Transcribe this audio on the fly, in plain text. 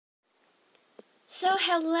So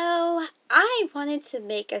hello, I wanted to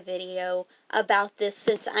make a video about this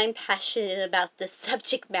since I'm passionate about this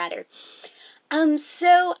subject matter.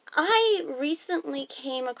 So I recently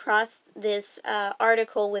came across this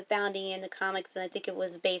article with Bounding in the Comics, and I think it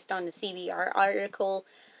was based on the CBR article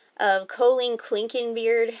of Colleen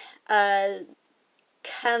Clinkenbeard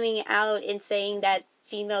coming out and saying that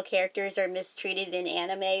female characters are mistreated in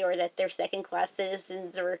anime, or that they're second-class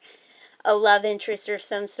citizens, or a love interest of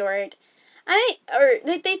some sort. Or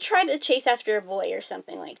they try to chase after a boy or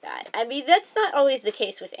something like that. I mean, that's not always the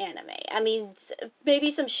case with anime. I mean,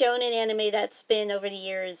 maybe some shonen anime that's been over the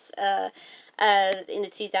years, in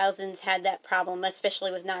the 2000s had that problem,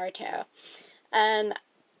 especially with Naruto. Um,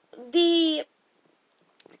 the,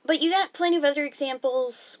 but you got plenty of other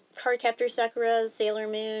examples. Cardcaptor Sakura, Sailor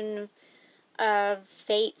Moon,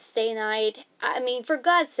 Fate, Stay Night. I mean, for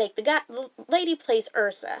God's sake, the lady plays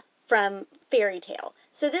Ursa from Fairy Tale.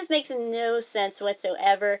 So this makes no sense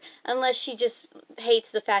whatsoever, unless she just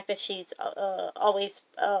hates the fact that she's always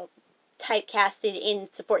typecasted in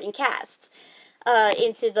supporting casts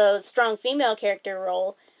into the strong female character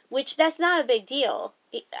role, which that's not a big deal.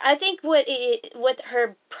 I think what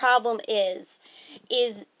her problem is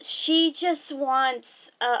she just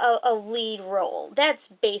wants a lead role. That's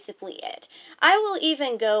basically it. I will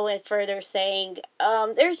even go further saying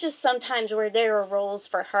there's just sometimes where there are roles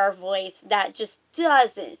for her voice that just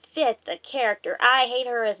doesn't fit the character. I hate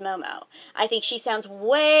her as Momo. I think she sounds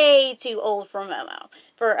way too old for Momo,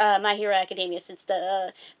 for My Hero Academia, since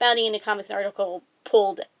the Bounding into Comics article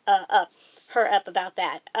pulled her up about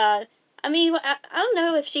that. I mean, I don't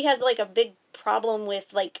know if she has like a big problem with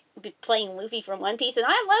like playing Luffy from One Piece, and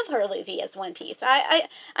I love her Luffy as One Piece. I'm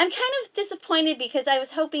kind of disappointed because I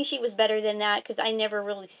was hoping she was better than that, because I never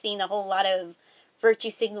really seen a whole lot of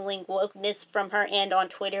virtue signaling wokeness from her and on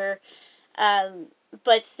Twitter. Um,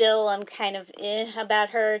 but still, I'm kind of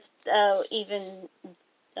about her, even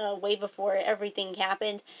way before everything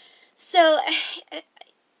happened. So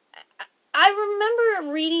I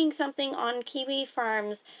remember reading something on Kiwi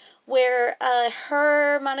Farms where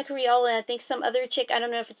her, Monica Rial, and I think some other chick, I don't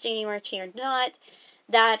know if it's Janie Marchi or not,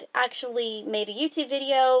 that actually made a YouTube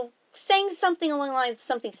video saying something along the lines of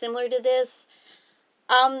something similar to this.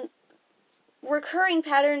 Recurring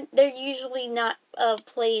pattern, they're usually not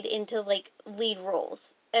played into, like, lead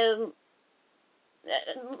roles.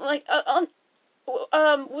 Like,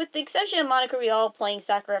 with the exception of Monica Rial playing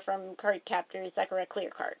Sakura from Cardcaptor Sakura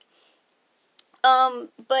Clear Card.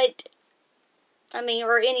 But, I mean,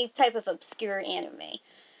 or any type of obscure anime.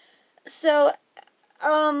 So,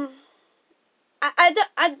 I'm,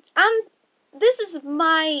 this is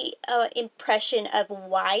my, impression of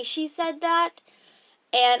why she said that,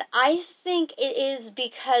 and I think it is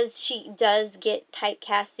because she does get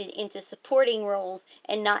typecasted into supporting roles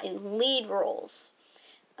and not in lead roles.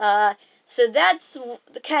 So that's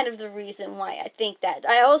kind of the reason why I think that.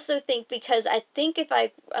 I also think because I think if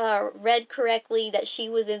I read correctly that she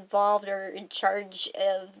was involved or in charge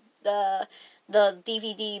of the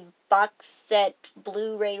DVD box set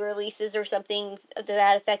Blu-ray releases or something to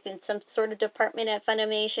that effect in some sort of department at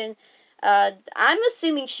Funimation. I'm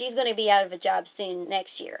assuming she's going to be out of a job soon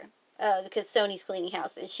next year, because Sony's cleaning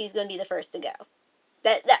house and she's going to be the first to go.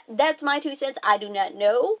 That's my 2 cents. I do not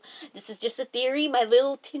know. This is just a theory, my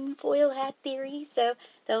little tinfoil hat theory. So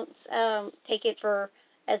don't take it for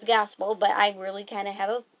as gospel. But I really kind of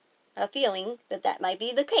have a feeling that that might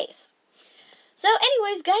be the case. So,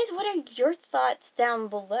 anyways, guys, what are your thoughts down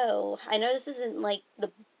below? I know this isn't like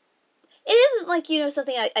it isn't like, you know,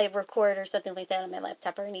 something I record or something like that on my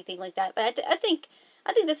laptop or anything like that. But I think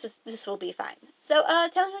this will be fine. So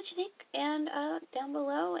tell me what you think and down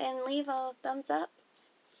below, and leave a thumbs up.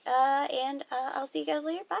 And I'll see you guys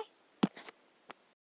later. Bye.